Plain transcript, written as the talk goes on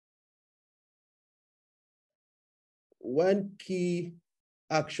one key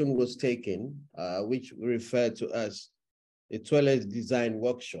action was taken, which we refer to as a toilet design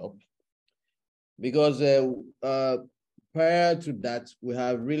workshop, because prior to that, we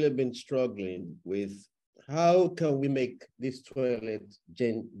have really been struggling with how can we make this toilet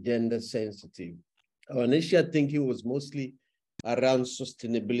gender sensitive. Our initial thinking was mostly around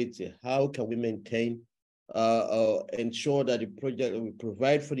sustainability. How can we maintain, ensure that the project that we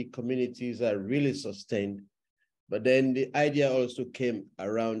provide for the communities are really sustained? But then the idea also came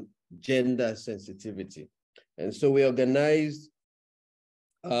around gender sensitivity. And so we organized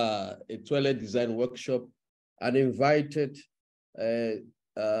a toilet design workshop and invited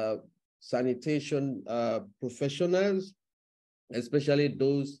sanitation professionals, especially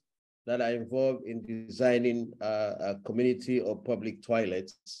those that are involved in designing community or public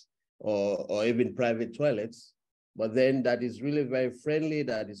toilets or even private toilets, but then that is really very friendly,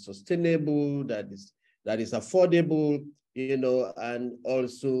 that is sustainable, that is affordable, you know, and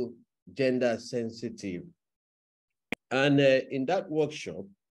also gender sensitive. And in that workshop,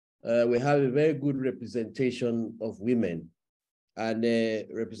 we have a very good representation of women and a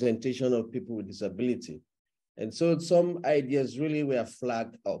representation of people with disability. And so some ideas really were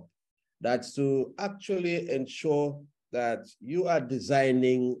flagged up. That's to actually ensure that you are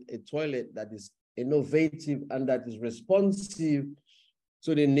designing a toilet that is innovative and that is responsive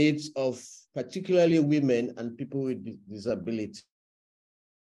to the needs of particularly women and people with disability.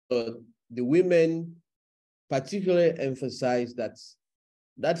 So the women particularly emphasize that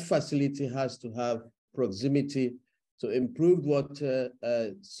that facility has to have proximity to improved water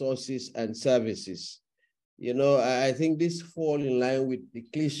sources and services. You know, I think this falls in line with the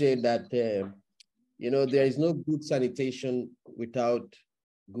cliche that, you know, there is no good sanitation without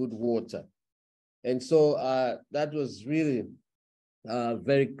good water. And so that was really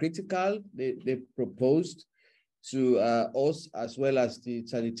very critical. They proposed to us as well as the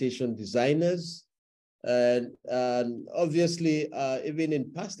sanitation designers. And obviously, even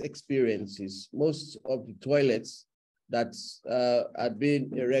in past experiences, most of the toilets that had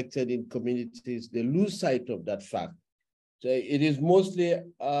been erected in communities, they lose sight of that fact. So it is mostly,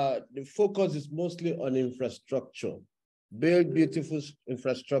 the focus is mostly on infrastructure. Build beautiful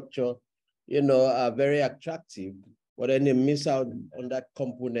infrastructure, you know, are very attractive, but then they miss out on that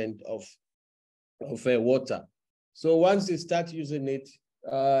component of water. So once they start using it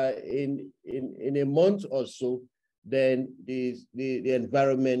in a month or so, then the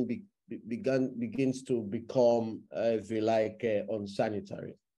environment begins to become, if you like,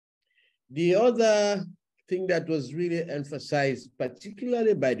 unsanitary. The other thing that was really emphasized,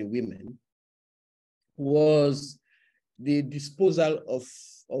 particularly by the women, was the disposal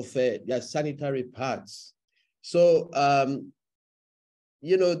of their sanitary pads. So,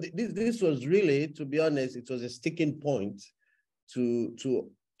 you know, this was really, to be honest, it was a sticking point to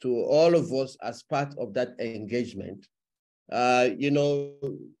all of us as part of that engagement. You know,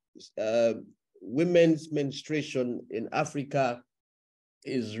 women's menstruation in Africa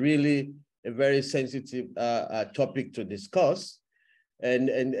is really a very sensitive topic to discuss, and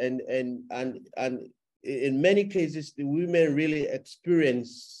in many cases, the women really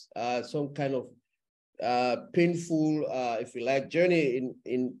experience some kind of painful, if you like, journey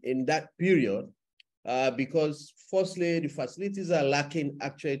in that period, because firstly, the facilities are lacking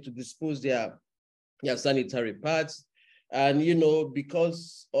actually to dispose their sanitary pads. And, you know,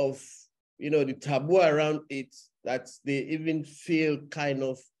 because of, you know, the taboo around it, that they even feel kind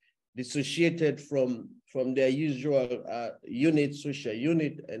of dissociated from their usual social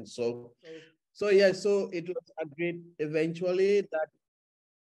unit. And so yeah, so it was agreed eventually that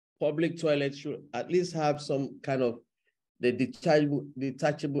public toilets should at least have some kind of the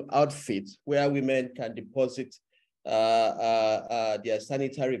detachable outfit where women can deposit their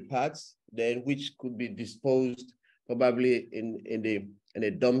sanitary pads, then which could be disposed probably in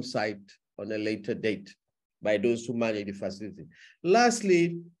a dump site on a later date by those who manage the facility.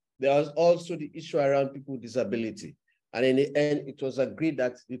 Lastly, there was also the issue around people with disability. And in the end, it was agreed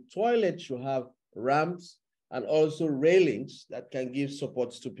that the toilet should have ramps and also railings that can give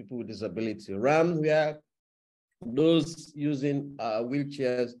support to people with disability. Ramps where those using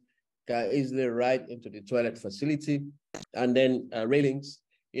wheelchairs can easily ride into the toilet facility, and then railings,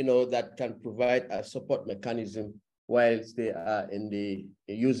 you know, that can provide a support mechanism whilst they are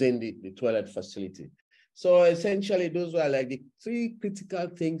using the toilet facility. So essentially, those were like the three critical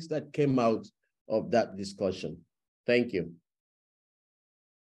things that came out of that discussion. Thank you.